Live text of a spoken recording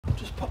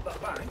just pop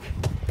that back, and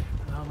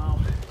then I'll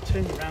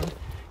turn you around,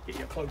 get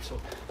you a close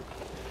up,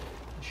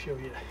 and show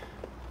you.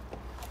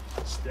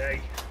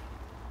 Stay.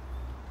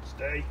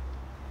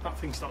 That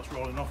thing starts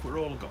rolling off. We're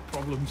all got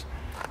problems.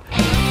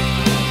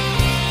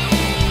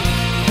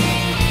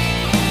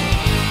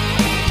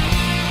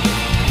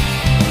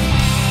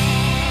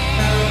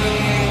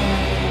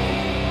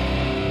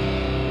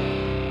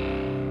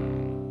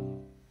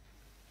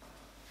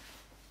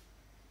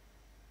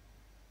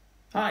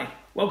 Hi,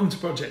 welcome to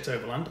Project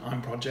Overland.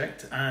 I'm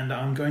Project, and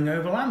I'm going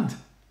overland.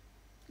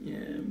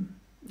 Yeah,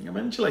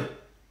 eventually.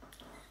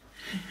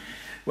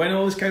 When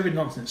all this COVID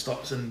nonsense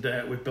stops and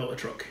we've built a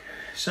truck.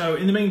 So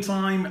in the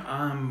meantime,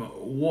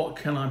 what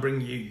can I bring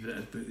you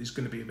that is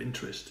going to be of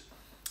interest?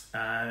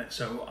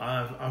 So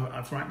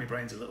I've racked my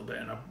brains a little bit,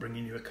 and I'm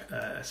bringing you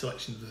a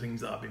selection of the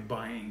things that I've been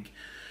buying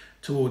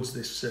towards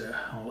this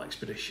whole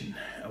expedition.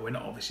 We're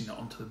obviously not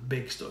onto the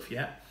big stuff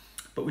yet,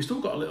 but we've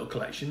still got a little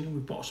collection.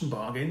 We've bought some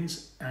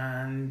bargains,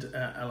 and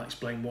I'll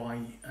explain why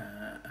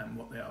and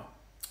what they are,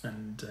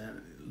 and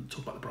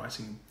talk about the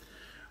pricing and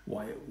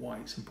why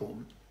it's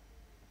important.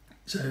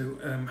 So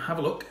have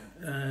a look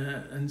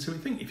and see what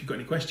you think. If you've got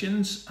any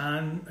questions,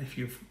 and if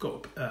you've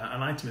got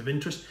an item of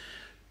interest,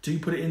 do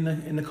put it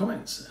in the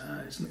comments.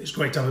 It's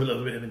great to have a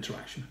little bit of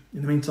interaction.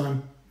 In the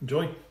meantime,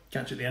 enjoy.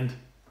 Catch you at the end.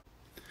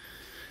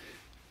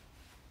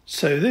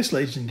 So this,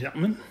 ladies and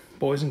gentlemen,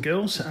 boys and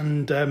girls,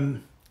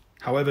 and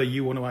however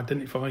you want to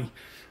identify,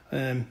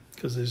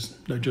 because there's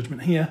no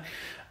judgment here,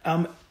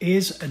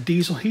 is a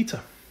diesel heater.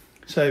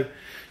 So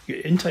your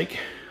intake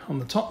on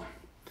the top,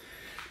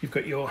 you've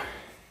got your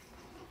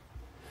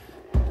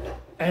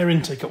air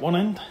intake at one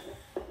end,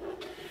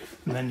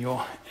 and then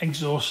your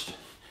exhaust,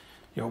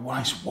 your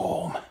nice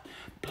warm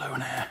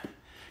blown air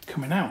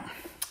coming out.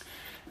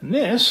 And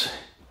this,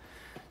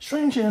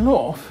 strangely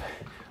enough,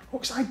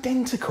 looks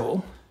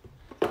identical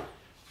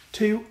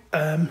to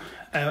our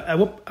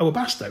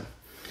Webasto.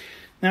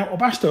 Now,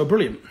 Webasto are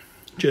brilliant.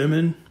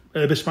 German,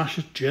 Urban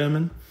Smashers,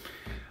 German.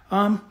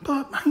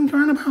 But I can go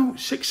around about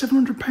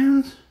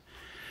 £600-700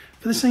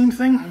 for the same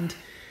thing. And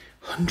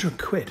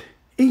 £100.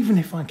 Even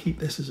if I keep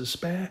this as a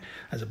spare,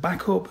 as a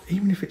backup,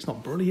 even if it's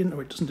not brilliant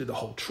or it doesn't do the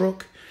whole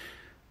truck,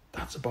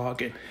 that's a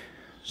bargain.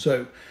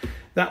 So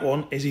that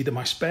one is either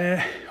my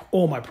spare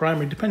or my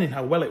primary, depending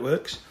how well it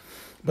works.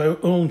 By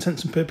all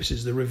intents and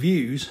purposes, the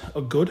reviews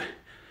are good,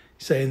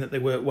 saying that they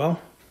work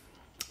well.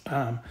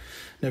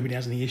 Nobody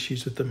has any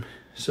issues with them,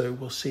 so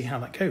we'll see how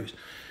that goes.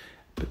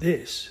 But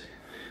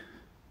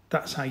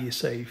that's how you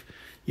save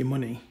your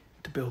money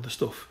to build the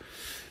stuff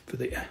for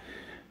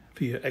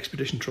your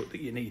expedition truck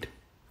that you need.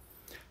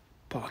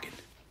 Bargain.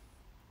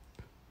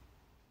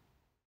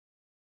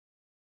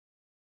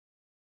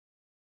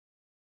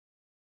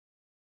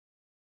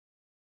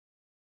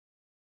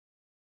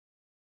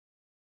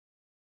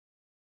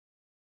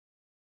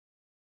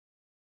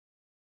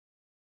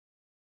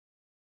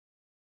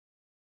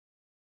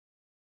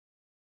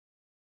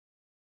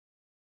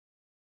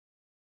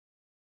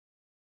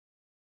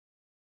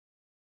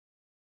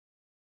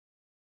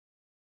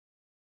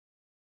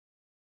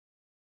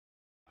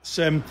 It's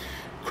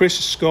Chris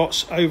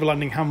Scott's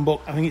Overlanding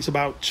Handbook. I think it's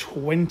about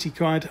 20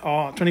 quid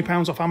or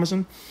 £20 off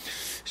Amazon.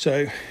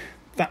 So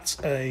that's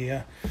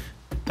a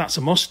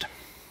must.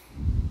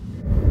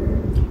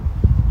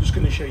 I'm just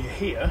going to show you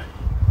here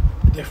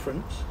the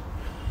difference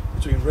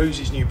between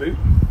Rosie's new boot.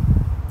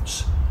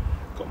 It's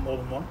got more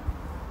than one.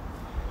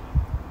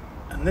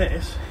 And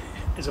this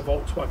is a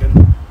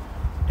Volkswagen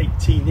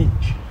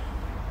 18-inch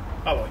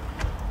alloy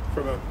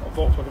from a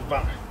Volkswagen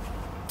van.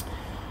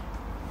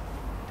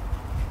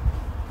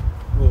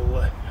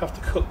 We'll have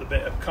to cut the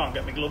bit. I can't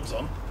get my gloves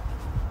on.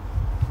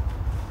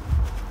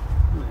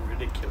 Really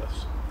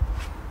ridiculous.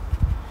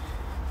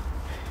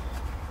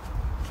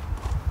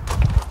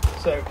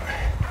 So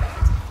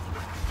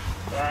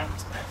that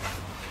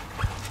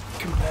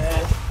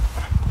compared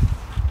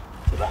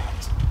to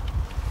that.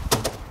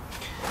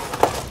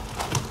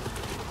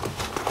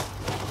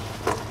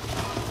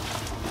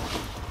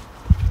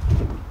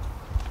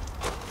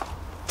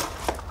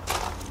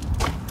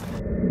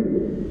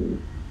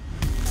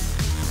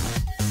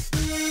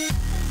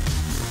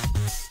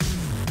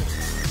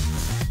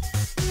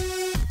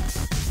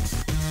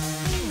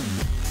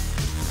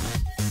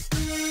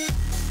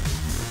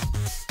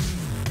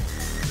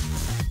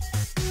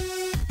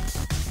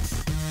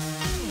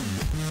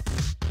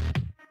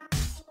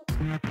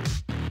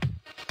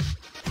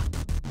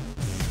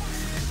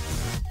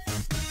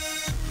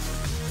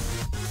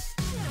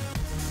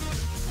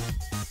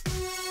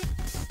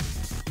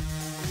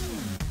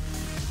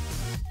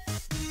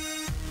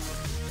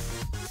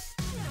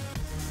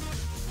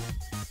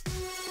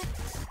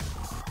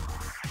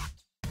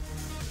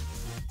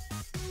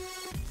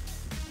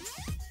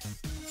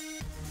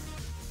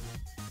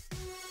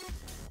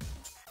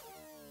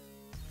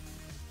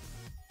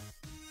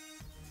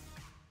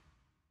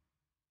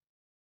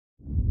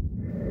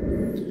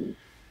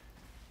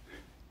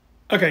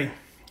 Okay,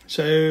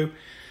 so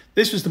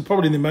this was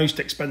probably the most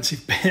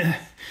expensive bit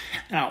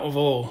out of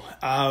all.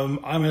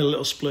 I'm a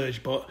little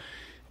splurge, but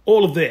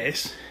All of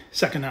this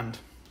second-hand.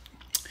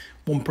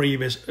 One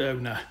previous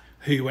owner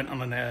who went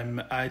on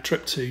a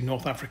trip to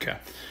North Africa,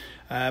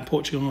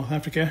 Portugal, North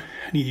Africa,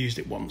 and he used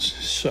it once.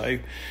 So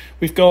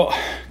we've got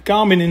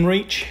Garmin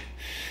InReach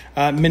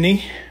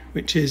Mini,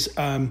 which is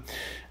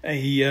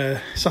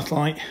a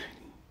satellite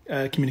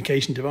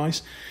communication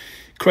device,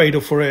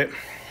 cradle for it,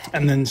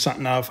 and then sat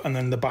nav, and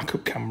then the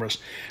backup cameras.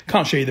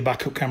 Can't show you the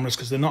backup cameras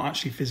because they're not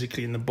actually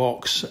physically in the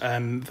box.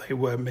 They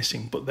were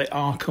missing, but they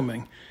are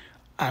coming,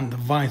 and the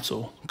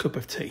vital cup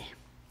of tea.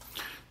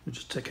 We'll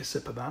just take a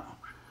sip of that.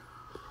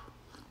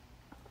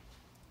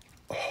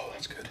 Oh,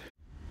 that's good.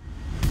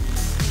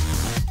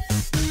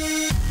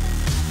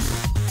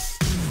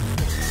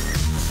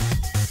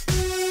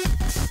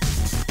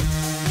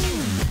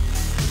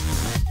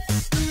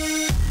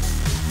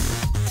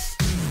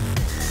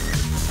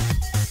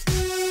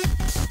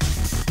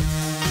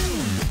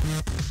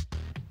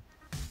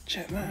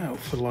 Check that out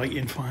for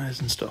lighting fires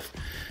and stuff.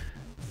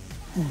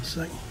 Hold on a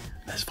sec.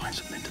 Let's find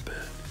something to burn.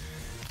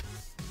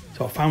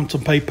 So I found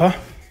some paper.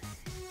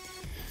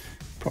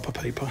 Proper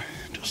paper.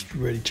 Just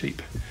really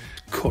cheap.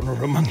 Corner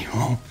of a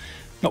manual.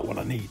 Not what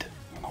I need.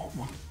 An old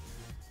one.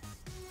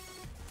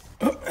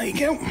 Oh, there you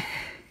go.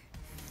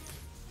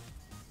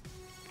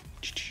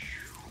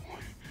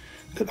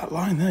 Look at that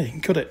line there. You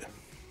can cut it.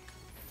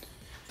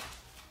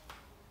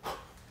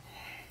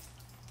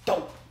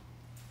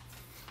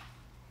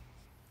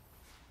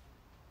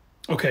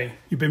 Okay,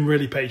 you've been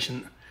really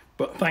patient,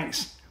 but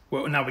thanks.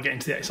 Well, now we're getting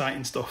to the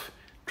exciting stuff.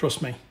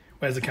 Trust me.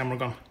 Where's the camera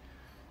gone?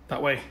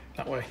 That way,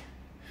 that way.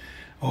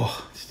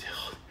 Oh,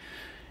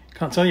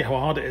 can't tell you how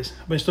hard it is.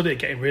 I've been studying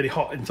getting really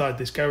hot inside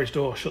this garage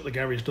door. Shut the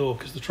garage door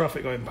because the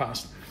traffic going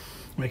past,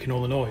 making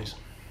all the noise.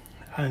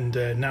 And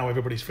now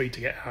everybody's free to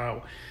get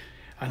out.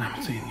 And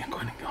I'm thinking, oh,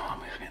 I'm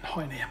getting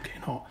hot in here, I'm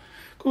getting hot.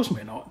 Of course I'm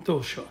getting hot,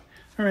 door's shut.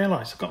 I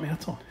realise I've got my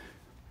hat on.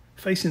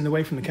 Facing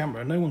away from the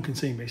camera, no one can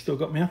see me, still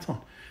got my hat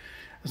on.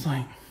 It's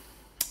like,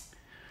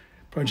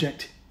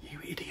 Project, you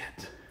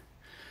idiot.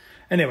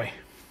 Anyway,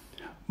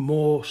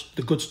 more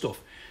the good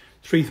stuff.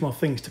 3 more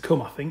things to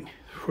come, I think.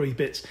 3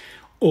 bits.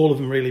 All of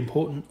them really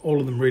important. All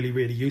of them really,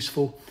 really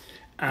useful.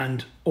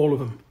 And all of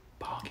them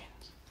bargains.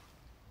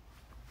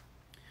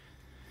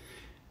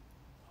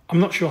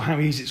 I'm not sure how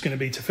easy it's going to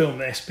be to film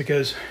this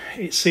because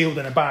it's sealed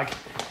in a bag.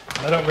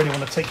 And I don't really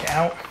want to take it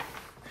out.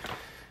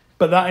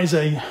 But that is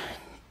a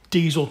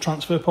diesel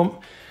transfer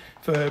pump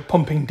for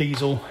pumping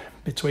diesel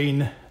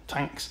between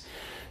tanks.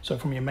 So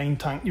from your main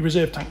tank, your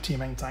reserve tank to your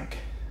main tank.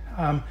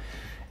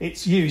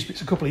 It's used,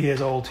 it's a couple of years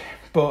old,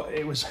 but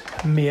it was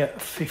a mere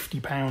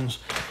 £50.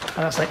 And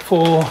that's like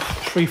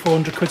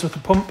 300-400 quid worth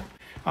of pump.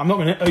 I'm not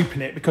going to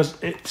open it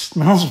because it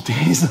smells of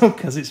diesel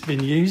because it's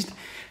been used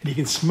and you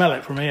can smell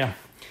it from here.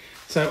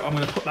 So I'm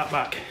going to put that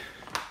back.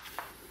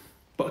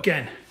 But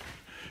again,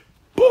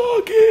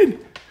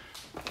 bargain!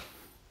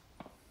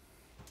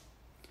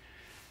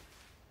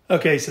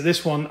 Okay, so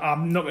this one,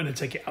 I'm not going to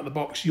take it out of the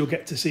box. You'll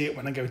get to see it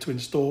when I go to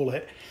install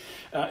it.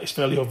 It's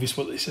fairly obvious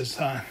what it says.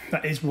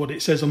 That is what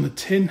it says on the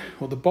tin,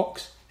 or the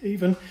box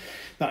even.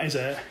 That is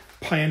a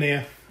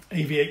Pioneer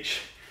AVH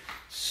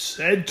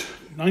Z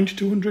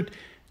 9200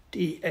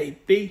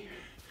 DAB.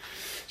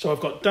 So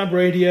I've got DAB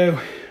radio,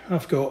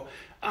 I've got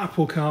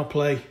Apple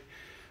CarPlay,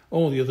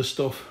 all the other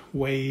stuff,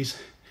 Waze.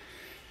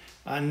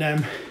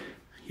 And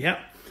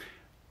yeah.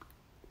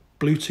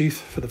 Bluetooth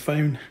for the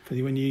phone, for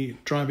when you're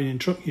driving in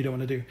truck, you don't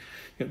want to do, you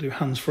got to do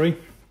hands-free.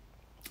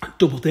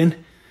 Doubled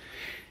in.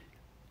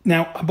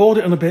 Now, I bought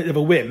it on a bit of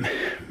a whim,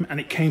 and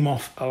it came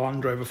off a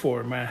Land Rover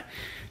forum where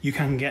you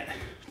can get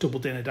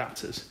doubled-in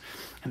adapters,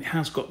 and it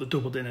has got the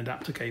doubled-in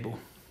adapter cable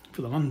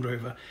for the Land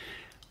Rover.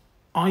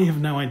 I have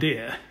no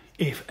idea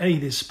if A,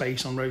 there's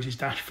space on Rosie's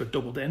dash for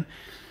doubled-in,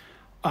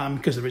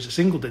 because there is a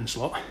single-in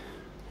slot,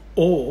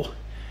 or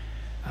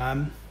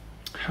how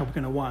we're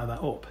going to wire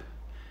that up.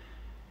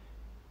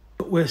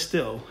 But we're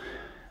still,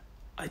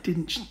 I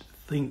didn't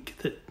think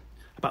that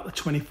about the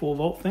 24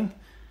 volt thing.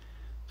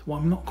 So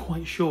I'm not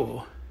quite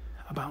sure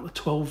about the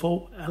 12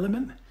 volt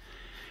element.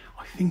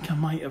 I think I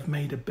might have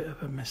made a bit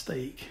of a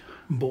mistake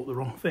and bought the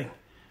wrong thing.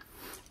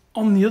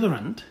 On the other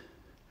hand,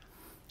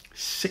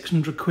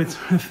 600 quid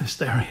worth of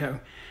stereo,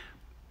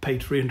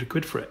 paid 300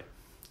 quid for it.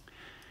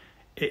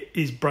 It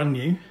is brand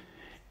new.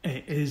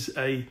 It is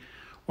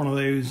one of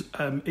those,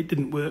 it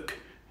didn't work,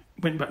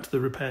 went back to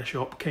the repair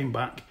shop, came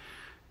back,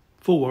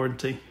 full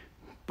warranty,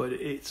 but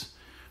it's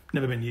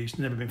never been used,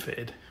 never been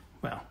fitted.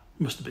 Well,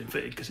 must have been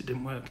fitted because it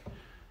didn't work.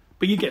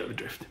 But you get the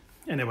drift.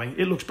 Anyway,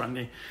 it looks brand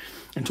new.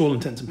 And to all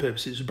intents and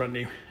purposes, it was brand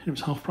new. And it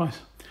was half price.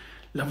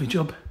 Lovely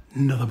job.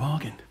 Another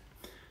bargain.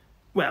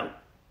 Well,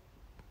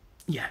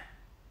 yeah,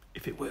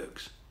 if it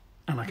works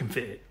and I can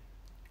fit it,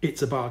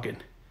 it's a bargain.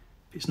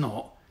 If it's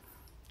not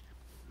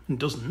and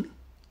doesn't,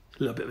 a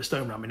little bit of a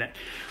stone around my neck.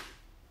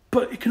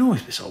 But it can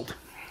always be sold.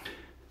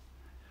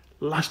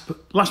 Last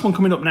one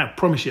coming up now,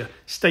 promise you,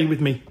 stay with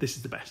me, this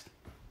is the best.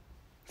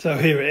 So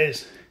here it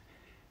is.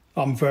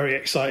 I'm very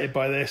excited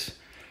by this,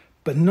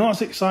 but not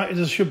as excited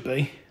as I should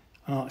be,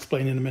 and I'll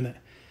explain in a minute.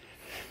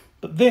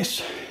 But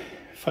this,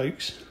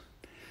 folks,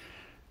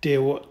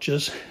 dear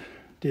watchers,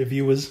 dear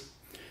viewers,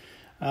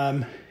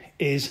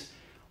 is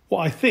what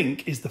I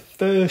think is the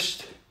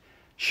first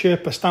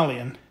Sherpa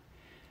stallion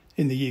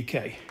in the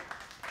UK.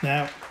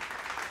 Now,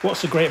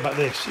 what's so great about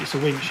this? It's a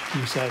winch,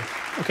 you say.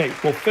 Okay,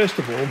 well, first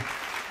of all,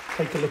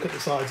 take a look at the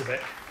size of it.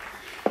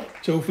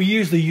 So if we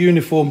use the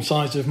uniform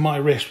size of my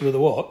wrist with a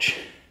watch,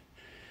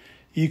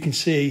 you can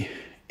see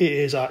it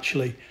is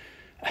actually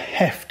a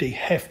hefty,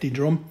 hefty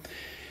drum.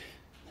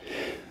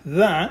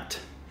 That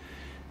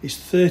is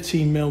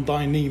 13mm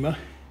Dyneema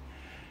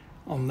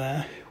on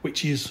there,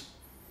 which is,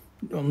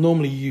 well,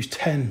 normally you use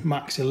 10,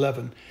 max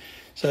 11.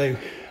 So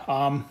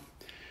I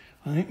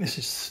think this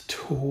is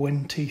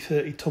 20,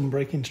 30 ton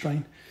braking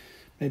strain,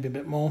 maybe a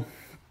bit more.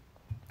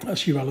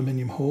 That's your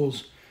aluminium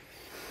hose.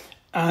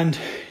 And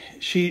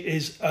she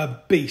is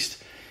a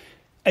beast.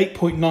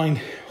 8.9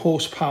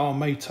 horsepower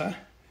motor,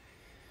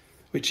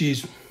 which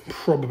is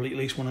probably at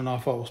least 1.5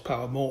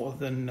 horsepower more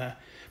than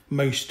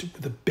most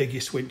of the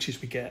biggest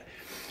winches we get.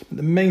 But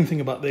the main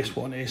thing about this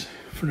one is,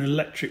 for an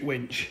electric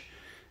winch,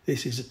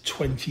 this is a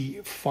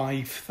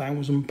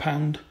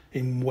 £25,000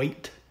 in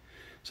weight.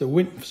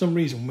 So for some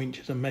reason,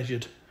 winches are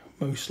measured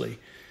mostly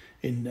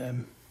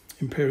in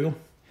imperial.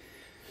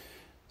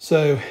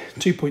 So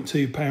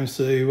 2.2 pounds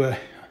to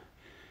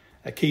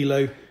a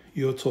kilo,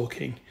 you're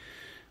talking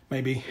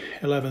maybe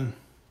 12,000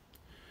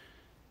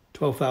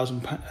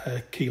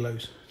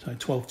 kilos, so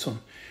 12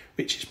 ton,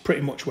 which is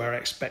pretty much where I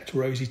expect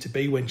Rosie to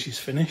be when she's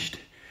finished.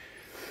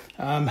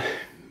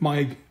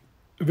 My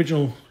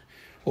original,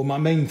 or my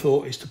main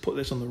thought is to put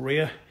this on the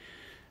rear,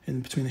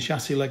 in between the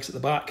chassis legs at the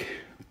back,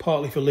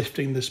 partly for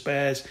lifting the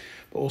spares,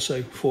 but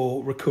also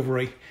for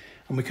recovery,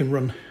 and we can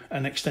run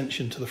an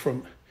extension to the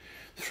front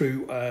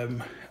through a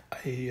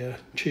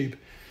tube.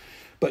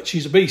 But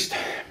she's a beast,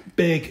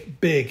 big,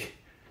 big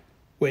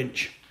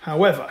winch.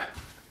 However,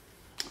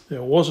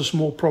 there was a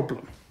small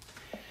problem.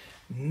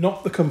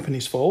 Not the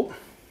company's fault,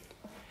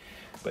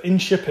 but in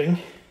shipping,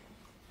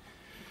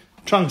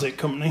 the transit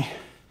company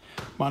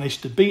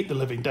managed to beat the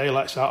living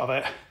daylights out of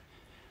it,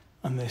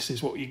 and this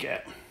is what you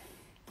get.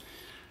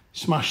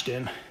 Smashed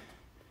in,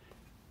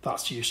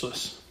 that's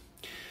useless.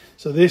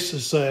 So this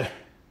is,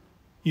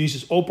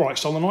 uses Albright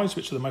solenoids,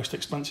 which are the most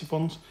expensive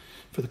ones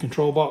for the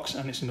control box,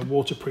 and it's in a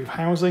waterproof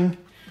housing,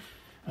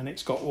 and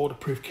it's got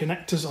waterproof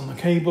connectors on the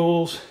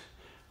cables,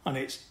 and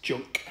it's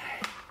junk.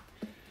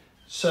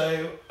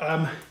 So,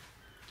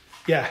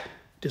 yeah,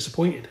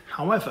 disappointed.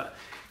 However,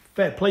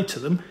 fair play to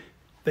them,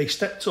 they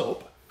stepped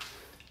up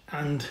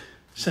and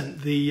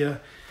sent the,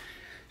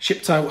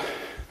 shipped out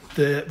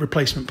the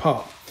replacement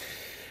part.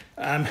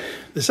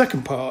 The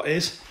second part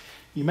is,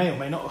 you may or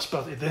may not have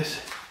spotted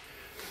this.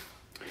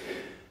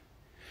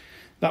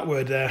 That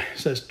word there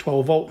says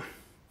 12 volt.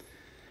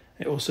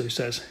 It also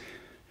says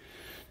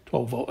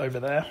 12 volt over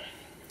there.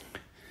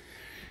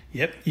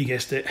 Yep, you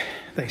guessed it.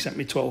 They sent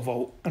me 12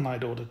 volt and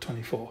I'd ordered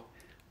 24.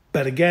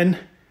 But again,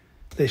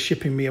 they're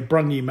shipping me a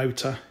brand new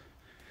motor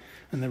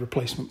and the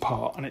replacement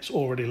part, and it's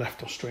already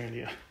left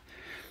Australia.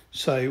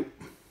 So, in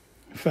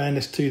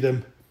fairness to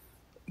them,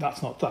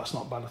 that's not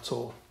bad at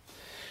all.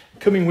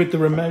 Coming with the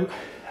remote,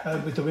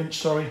 with the winch,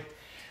 sorry,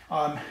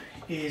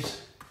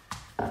 is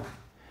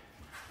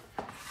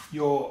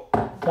your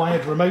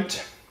wired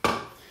remote,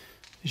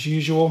 as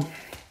usual.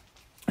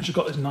 And she's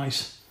got this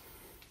nice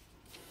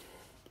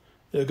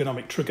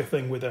ergonomic trigger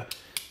thing with a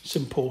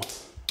simple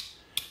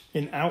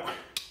in-out.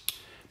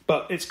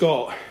 But it's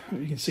got,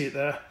 you can see it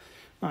there,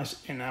 nice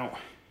in-out,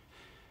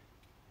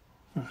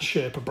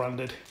 Sherpa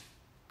branded.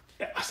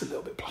 Yeah, that's a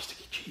little bit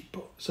plasticky cheap,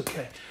 but it's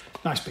okay.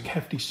 Nice big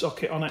hefty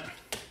socket on it.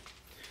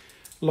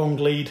 Long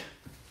lead,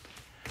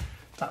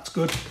 that's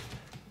good.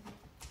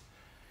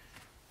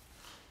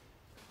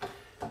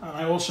 And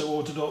I also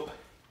ordered up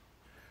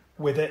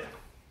with it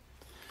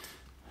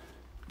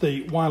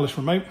the wireless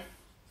remote,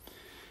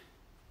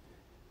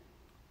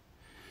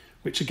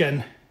 which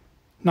again,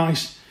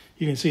 nice.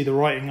 You can see the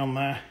writing on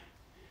there,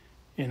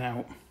 in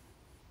out.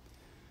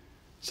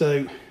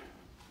 So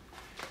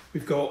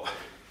we've got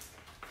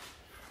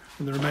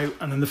the remote,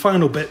 and then the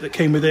final bit that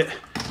came with it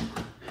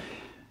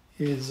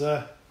is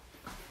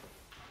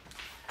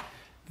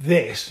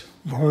this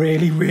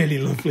really, really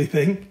lovely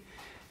thing,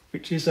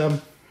 which is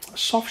a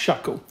soft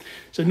shackle.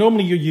 So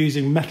normally you're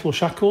using metal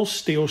shackles,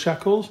 steel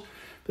shackles,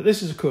 but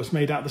this is of course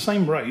made out of the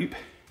same rope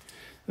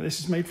that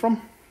this is made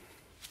from.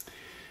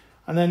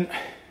 And then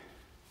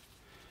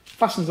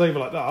fastens over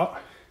like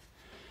that,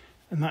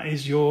 and that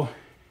is your,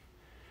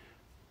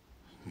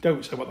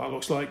 don't say what that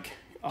looks like.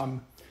 Yeah,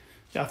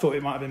 I thought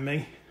it might have been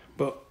me,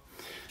 but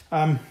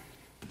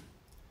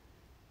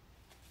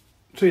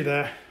through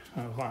there,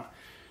 like that.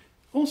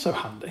 Also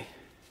handy,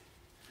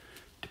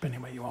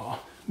 depending where you are,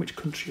 which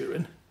country you're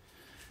in.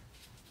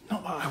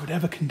 Not that I would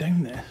ever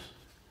condone this.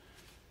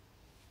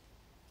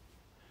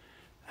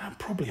 That'd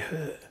probably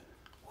hurt.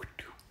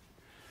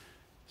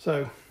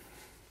 So,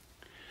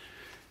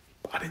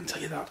 but I didn't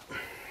tell you that.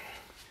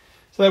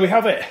 So there we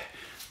have it.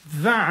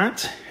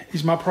 That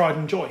is my pride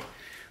and joy.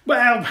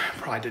 Well,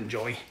 pride and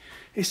joy.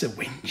 It's a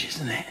winch,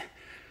 isn't it?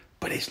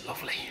 But it's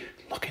lovely.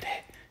 Look at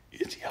it.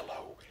 It's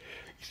yellow.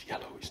 It's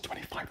yellow. It's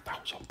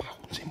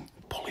 £25,000 in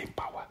pulling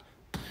power.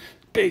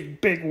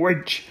 Big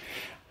winch.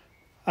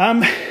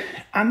 And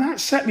that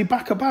set me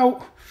back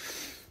about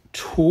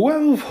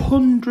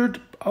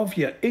 1,200 of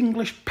your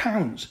English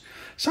pounds.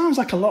 Sounds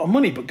like a lot of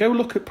money, but go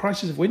look at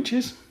prices of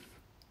winches,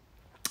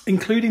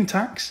 including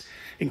tax,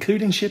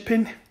 including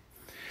shipping.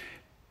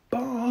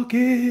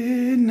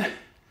 Bargain.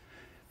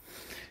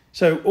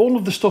 So all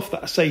of the stuff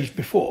that I saved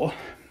before,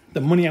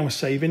 the money I was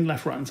saving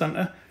left, right and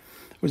centre,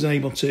 was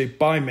able to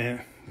buy me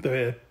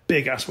the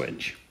big ass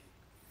winch,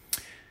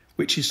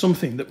 which is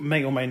something that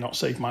may or may not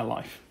save my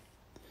life.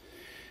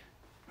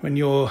 When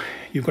you've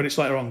got it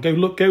slightly wrong, go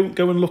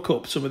and look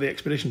up some of the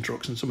expedition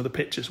trucks and some of the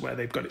pictures where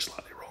they've got it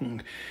slightly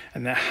wrong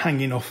and they're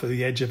hanging off of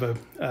the edge of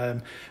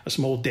a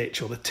small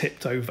ditch or they're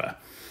tipped over.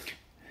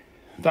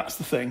 That's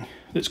the thing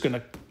that's going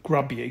to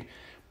grab you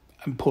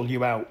and pull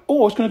you out,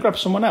 or it's going to grab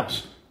someone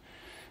else.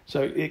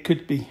 So it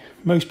could be,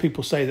 most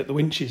people say that the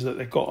winches that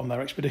they've got on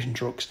their expedition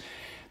trucks,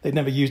 they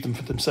never use them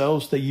for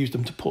themselves, they use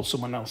them to pull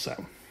someone else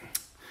out.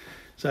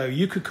 So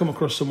you could come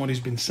across someone who's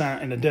been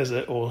sat in a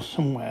desert or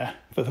somewhere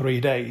for 3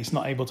 days,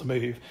 not able to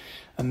move,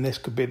 and this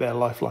could be their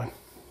lifeline.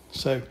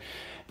 So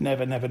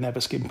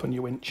never skimp on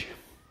your winch.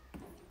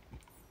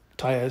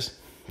 Tyres,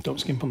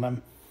 don't skimp on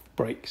them.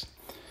 Brakes.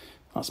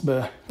 That's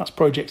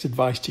Project's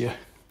advice to you.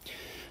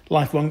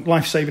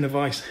 Life-saving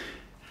advice.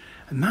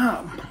 And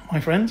that,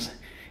 my friends,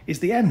 is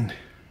the end.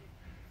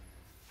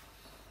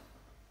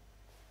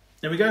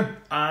 There we go.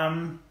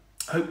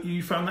 Hope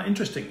you found that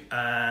interesting,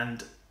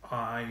 and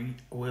I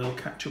will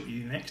catch up with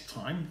you next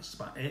time. That's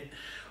about it.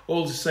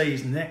 All to say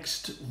is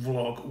next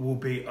vlog will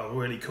be a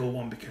really cool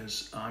one,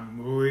 because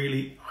I'm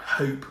really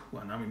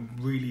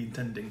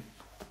intending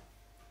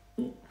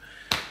to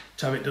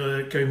have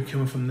it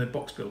coming from the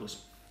box builders.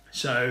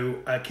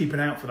 So keep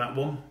an eye out for that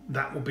one.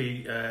 That will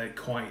be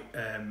quite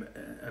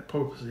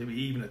probably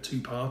even a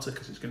two-parter,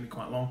 because it's going to be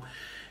quite long.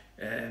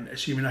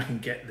 Assuming I can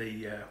get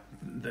the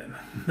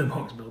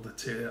box builder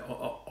to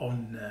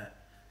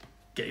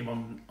get him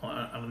on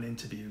an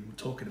interview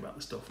talking about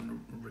the stuff and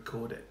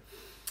record it.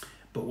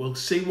 But we'll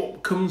see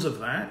what comes of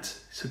that.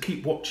 So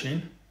keep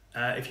watching.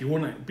 If you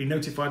want to be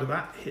notified of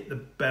that, hit the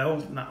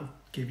bell, and that'll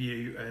give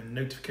you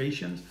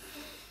notifications,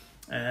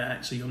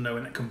 so you'll know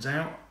when it comes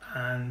out.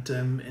 And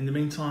in the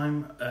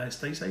meantime,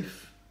 stay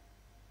safe.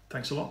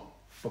 Thanks a lot.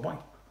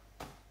 Bye-bye.